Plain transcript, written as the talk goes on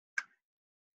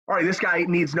All right, this guy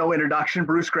needs no introduction.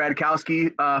 Bruce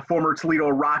Gradkowski, former Toledo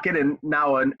Rocket and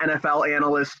now an NFL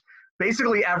analyst,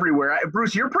 basically everywhere.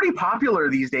 Bruce, you're pretty popular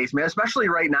these days, man, especially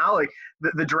right now. Like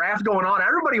the draft going on,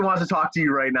 everybody wants to talk to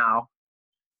you right now.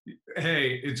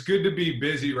 Hey, it's good to be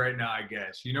busy right now, I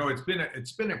guess. You know, it's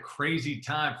been a crazy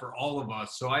time for all of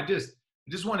us. So I just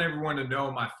want everyone to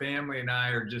know my family and I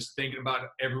are just thinking about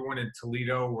everyone in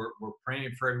Toledo. We're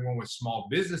praying for everyone with small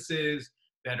businesses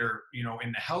that are, you know,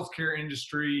 in the healthcare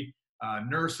industry,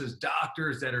 nurses,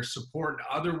 doctors that are supporting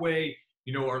other way,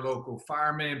 you know, our local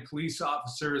firemen, police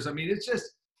officers. I mean,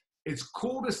 it's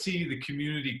cool to see the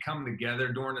community come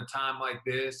together during a time like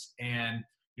this. And,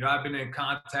 you know, I've been in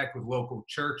contact with local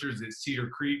churches at Cedar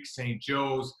Creek, St.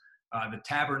 Joe's, the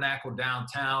Tabernacle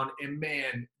downtown, and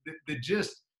man, the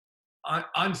just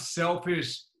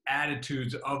unselfish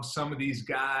attitudes of some of these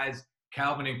guys,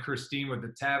 Calvin and Christine with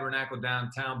the Tabernacle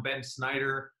downtown, Ben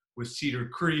Snyder with Cedar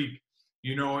Creek,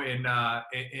 you know, in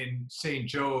St.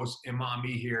 Joe's and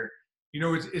Maumee here. You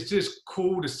know, it's just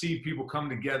cool to see people come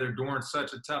together during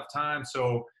such a tough time.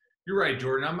 So you're right,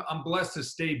 Jordan. I'm blessed to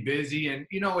stay busy. And,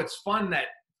 you know, it's fun that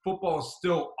football is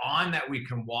still on that we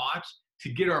can watch to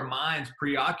get our minds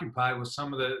preoccupied with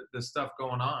some of the stuff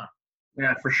going on.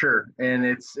 Yeah, for sure. And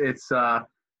it's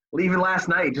even last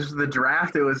night, just the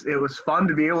draft, it was fun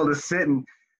to be able to sit and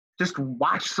just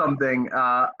watch something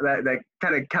that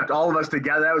kind of kept all of us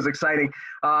together. That was exciting.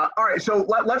 All right, so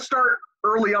let's start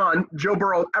early on. Joe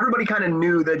Burrow, everybody kind of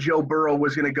knew that Joe Burrow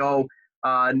was going to go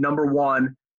number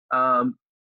one.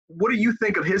 What do you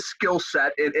think of his skill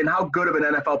set and how good of an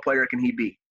NFL player can he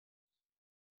be?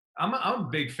 I'm a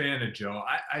big fan of Joe.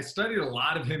 I studied a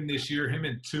lot of him this year, him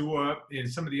and Tua and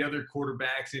some of the other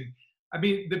quarterbacks. And I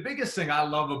mean, the biggest thing I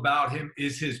love about him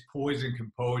is his poise and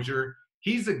composure.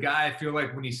 He's a guy, I feel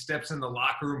like when he steps in the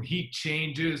locker room, he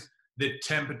changes the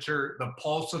temperature, the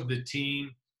pulse of the team.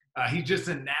 He's just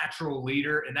a natural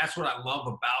leader, and that's what I love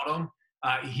about him.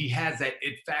 He has that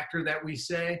it factor that we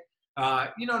say.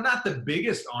 You know, not the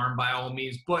biggest arm by all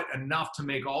means, but enough to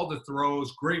make all the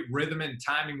throws, great rhythm and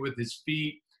timing with his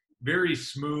feet, very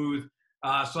smooth.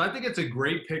 So I think it's a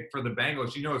great pick for the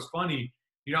Bengals. You know, it's funny.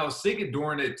 You know, I was thinking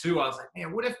during it too. I was like,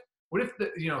 man, what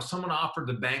if someone offered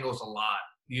the Bengals a lot,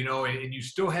 you know, and you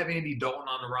still have Andy Dalton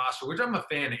on the roster, which I'm a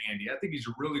fan of Andy. I think he's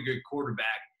a really good quarterback.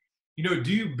 You know,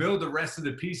 do you build the rest of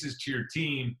the pieces to your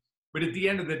team? But at the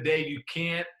end of the day, you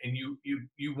can't, and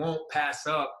you won't pass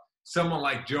up someone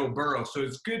like Joe Burrow. So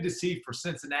it's good to see for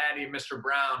Cincinnati and Mr.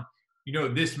 Brown, you know,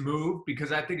 this move,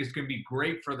 because I think it's going to be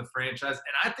great for the franchise.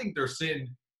 And I think they're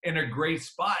sitting in a great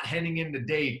spot heading into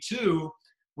day two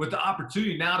with the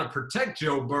opportunity now to protect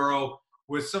Joe Burrow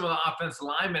with some of the offensive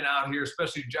linemen out here,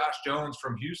 especially Josh Jones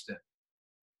from Houston.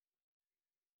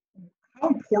 How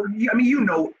important, I mean, you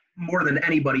know more than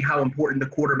anybody how important the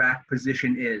quarterback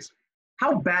position is.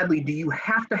 How badly do you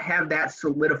have to have that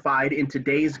solidified in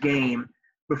today's game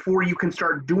before you can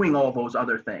start doing all those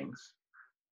other things?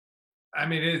 I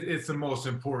mean, it's the most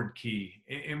important key.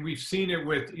 And we've seen it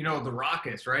with, you know, the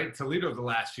Rockets, right? Toledo the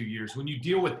last few years. When you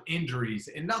deal with injuries,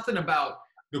 and nothing about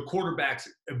the quarterback's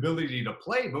ability to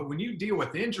play, but when you deal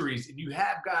with injuries and you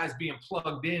have guys being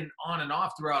plugged in on and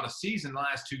off throughout a season the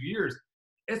last 2 years,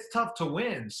 it's tough to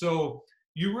win. So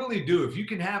you really do. If you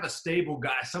can have a stable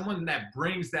guy, someone that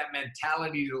brings that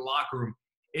mentality to the locker room,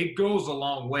 it goes a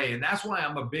long way. And that's why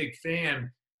I'm a big fan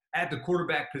at the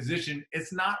quarterback position.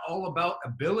 It's not all about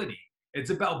ability. It's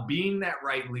about being that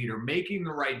right leader, making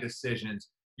the right decisions,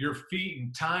 your feet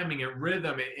and timing and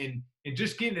rhythm and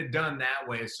just getting it done that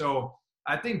way. So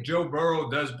I think Joe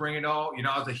Burrow does bring it all. You know,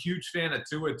 I was a huge fan of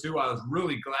Tua too. I was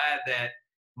really glad that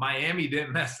Miami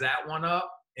didn't mess that one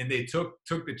up and they took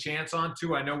the chance on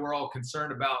Tua. I know we're all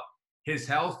concerned about his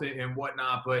health and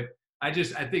whatnot, but I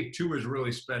think Tua is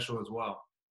really special as well.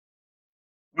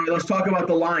 All right, let's talk about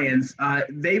the Lions. I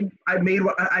made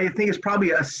what I think is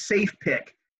probably a safe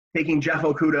pick, taking Jeff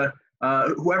Okudah,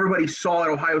 who everybody saw at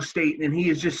Ohio State, and he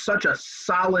is just such a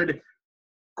solid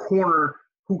corner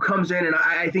who comes in, and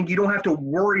I think you don't have to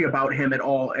worry about him at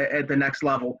all at the next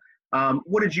level.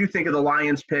 What did you think of the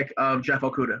Lions pick of Jeff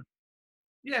Okudah?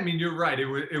 Yeah, I mean, you're right.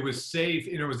 It was safe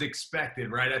and it was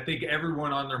expected, right? I think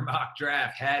everyone on their mock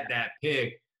draft had that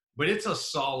pick, but it's a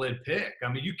solid pick.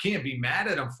 I mean, you can't be mad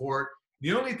at them for it.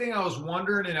 The only thing I was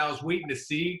wondering and I was waiting to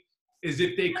see is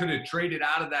if they could have traded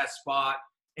out of that spot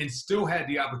and still had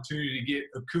the opportunity to get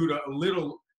Okudah a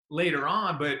little later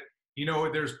on. But, you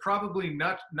know, there's probably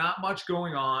not much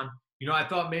going on. You know, I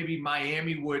thought maybe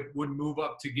Miami would move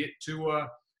up to get Tua,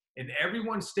 and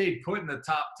everyone stayed put in the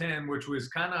top 10, which was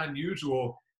kind of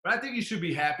unusual. But I think you should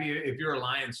be happy if you're a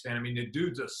Lions fan. I mean, the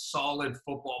dude's a solid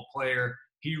football player.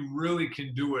 He really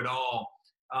can do it all.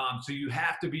 So you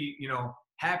have to be,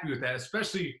 happy with that,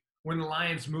 especially when the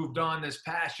Lions moved on this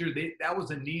past year. That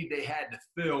was a need they had to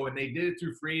fill, and they did it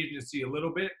through free agency a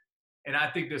little bit. And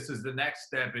I think this is the next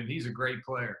step, and he's a great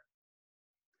player.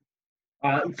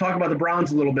 Talk about the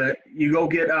Browns a little bit. You go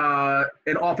get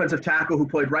an offensive tackle who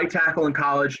played right tackle in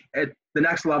college. At the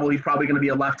next level, he's probably going to be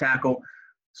a left tackle.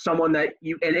 Someone that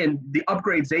and the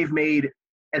upgrades they've made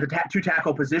at the two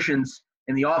tackle positions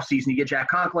in the offseason. You get Jack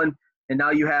Conklin, and now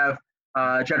you have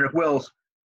Jedrick Wills.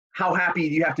 How happy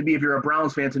do you have to be if you're a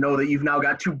Browns fan to know that you've now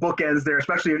got two bookends there,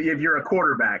 especially if you're a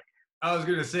quarterback? I was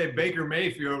going to say Baker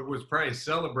Mayfield was probably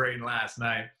celebrating last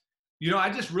night. I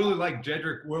just really like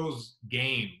Jedrick Wills'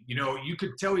 game. You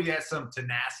could tell he has some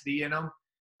tenacity in him.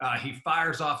 He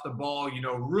fires off the ball,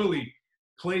 really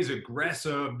plays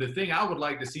aggressive. The thing I would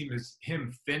like to see is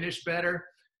him finish better.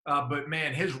 But,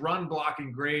 man, his run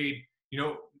blocking grade,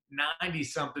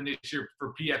 90-something this year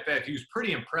for PFF. He was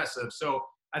pretty impressive. So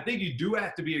I think you do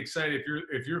have to be excited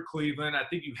if you're Cleveland. I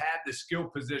think you have the skill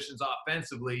positions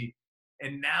offensively.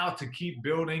 And now to keep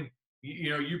building,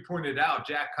 you pointed out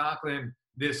Jack Conklin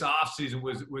this offseason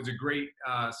was a great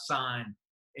signing.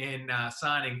 And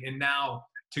now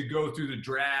to go through the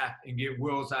draft and get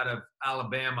Wills out of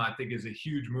Alabama, I think is a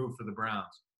huge move for the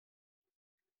Browns.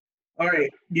 All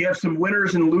right. Do you have some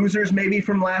winners and losers maybe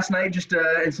from last night, just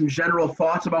and some general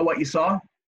thoughts about what you saw?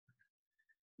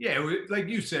 Yeah, like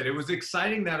you said, it was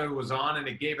exciting that it was on and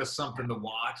it gave us something to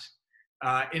watch.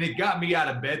 And it got me out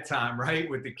of bedtime, right,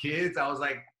 with the kids. I was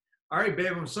like, all right,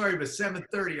 babe, I'm sorry, but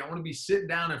 7:30, I want to be sitting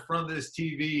down in front of this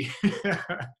TV.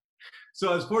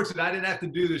 So I was fortunate I didn't have to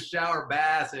do the shower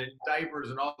baths and diapers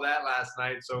and all that last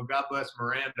night. So God bless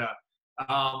Miranda.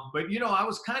 But,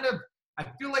 I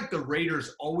feel like the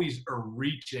Raiders always are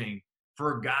reaching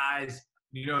for guys.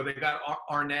 They got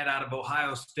Arnett out of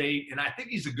Ohio State, and I think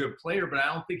he's a good player, but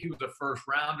I don't think he was a first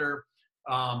rounder.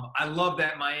 I love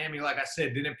that Miami, like I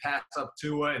said, didn't pass up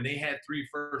Tua, and they had 3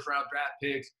 first-round draft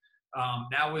picks.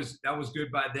 That was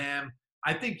good by them.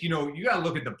 I think, you got to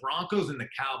look at the Broncos and the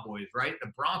Cowboys, right?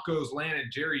 The Broncos landed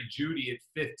Jerry Jeudy at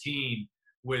 15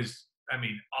 was,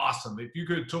 awesome. If you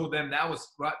could have told them that was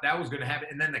going to happen.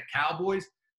 And then the Cowboys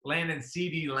landing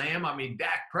CeeDee Lamb.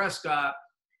 Dak Prescott,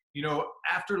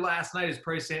 after last night is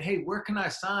probably saying, hey, where can I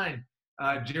sign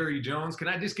Jerry Jones? Can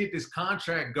I just get this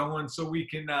contract going so we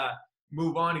can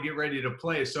move on and get ready to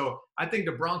play? So I think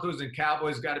the Broncos and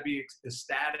Cowboys got to be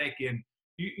ecstatic. And,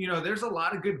 there's a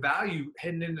lot of good value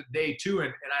heading into day 2.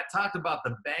 And I talked about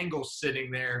the Bengals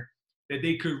sitting there, that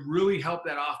they could really help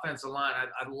that offensive line.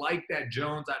 I like that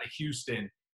Jones out of Houston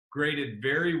graded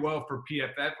very well for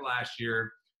PFF last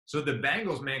year. So the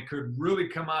Bengals, man, could really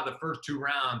come out of the first 2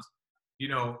 rounds,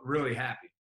 really happy.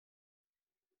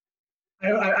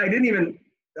 I didn't even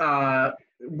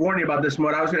warn you about this,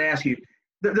 Mud. I was going to ask you.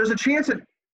 There's a chance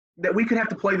that we could have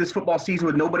to play this football season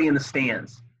with nobody in the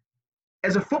stands.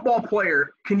 As a football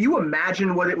player, can you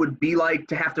imagine what it would be like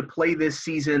to have to play this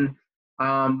season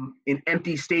in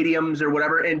empty stadiums or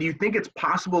whatever? And do you think it's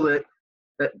possible that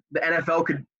the NFL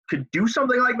could do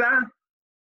something like that?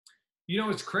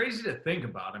 It's crazy to think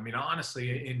about.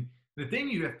 Honestly, and the thing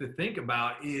you have to think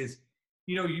about is,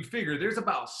 you figure there's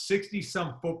about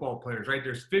 60-some football players, right?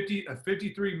 There's a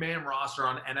 53-man roster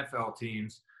on NFL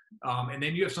teams. And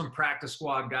then you have some practice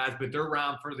squad guys, but they're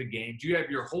around for the games. You have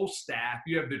your whole staff.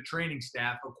 You have the training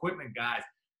staff, equipment guys.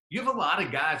 You have a lot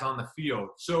of guys on the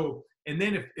field. So, and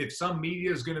then if some media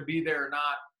is going to be there or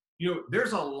not,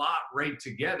 there's a lot right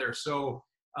together. So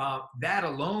that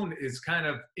alone is kind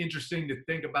of interesting to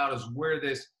think about, is where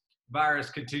this virus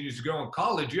continues to go. In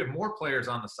college, you have more players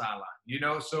on the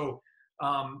sideline, So,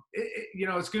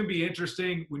 it's going to be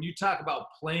interesting when you talk about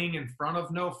playing in front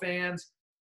of no fans.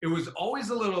 It was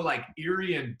always a little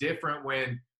eerie and different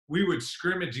when we would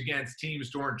scrimmage against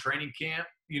teams during training camp.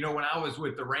 When I was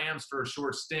with the Rams for a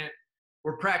short stint,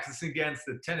 we're practicing against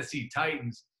the Tennessee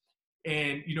Titans,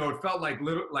 and it felt like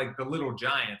the little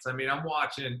giants. I'm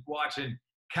watching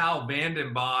Cal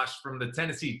Vanden Bosch from the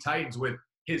Tennessee Titans with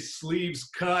his sleeves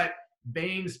cut,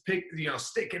 veins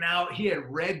sticking out. He had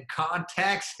red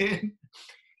contacts in,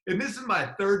 and this is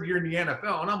my 3rd year in the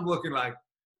NFL, and I'm looking like,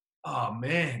 oh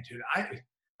man, dude,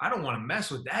 I don't want to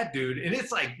mess with that dude. And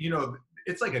it's like,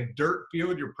 it's like a dirt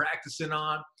field you're practicing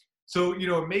on. So,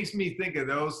 it makes me think of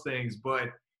those things. But,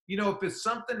 if it's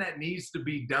something that needs to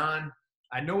be done,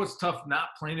 I know it's tough not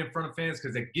playing in front of fans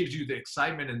because it gives you the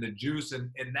excitement and the juice.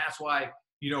 And that's why,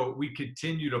 we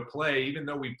continue to play. Even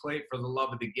though we play it for the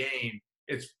love of the game,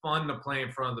 it's fun to play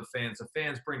in front of the fans. The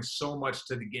fans bring so much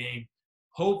to the game.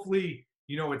 Hopefully,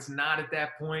 it's not at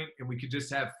that point and we could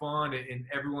just have fun and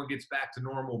everyone gets back to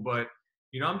normal. But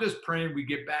I'm just praying we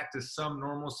get back to some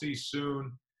normalcy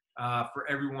soon for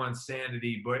everyone's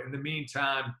sanity. But in the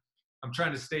meantime, I'm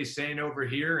trying to stay sane over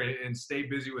here and stay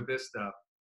busy with this stuff.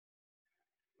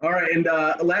 All right, and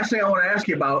last thing I want to ask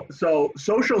you about. So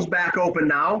social's back open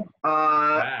now.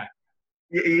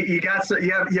 You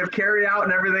have carry out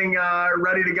and everything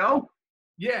ready to go.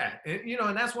 Yeah,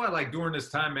 and that's why, like, during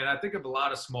this time, man, I think of a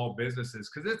lot of small businesses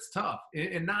because it's tough.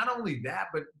 And not only that,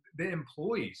 but the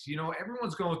employees.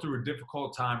 Everyone's going through a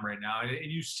difficult time right now,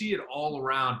 and you see it all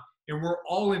around. And we're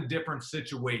all in different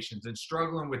situations and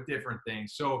struggling with different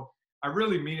things. So I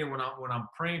really mean it when I'm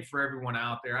praying for everyone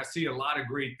out there. I see a lot of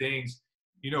great things.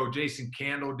 Jason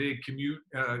Candle did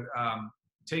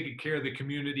taking care of the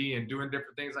community and doing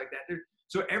different things like that.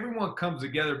 So everyone comes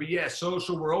together. But yeah,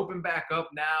 social, we're open back up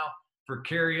now for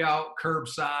carry out,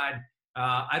 curbside.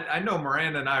 I know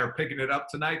Miranda and I are picking it up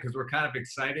tonight because we're kind of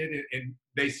excited, and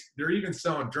they're even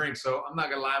selling drinks. So I'm not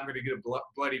gonna lie, I'm gonna get a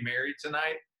Bloody Mary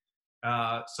tonight.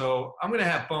 So I'm gonna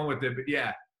have fun with it. But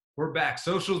yeah, we're back.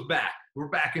 Social's back. We're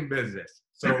back in business.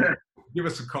 So give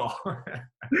us a call.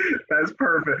 That's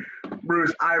perfect,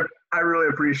 Bruce. I really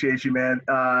appreciate you, man.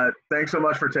 Thanks so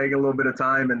much for taking a little bit of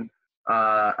time, and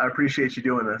I appreciate you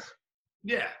doing this.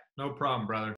 Yeah, no problem, brother.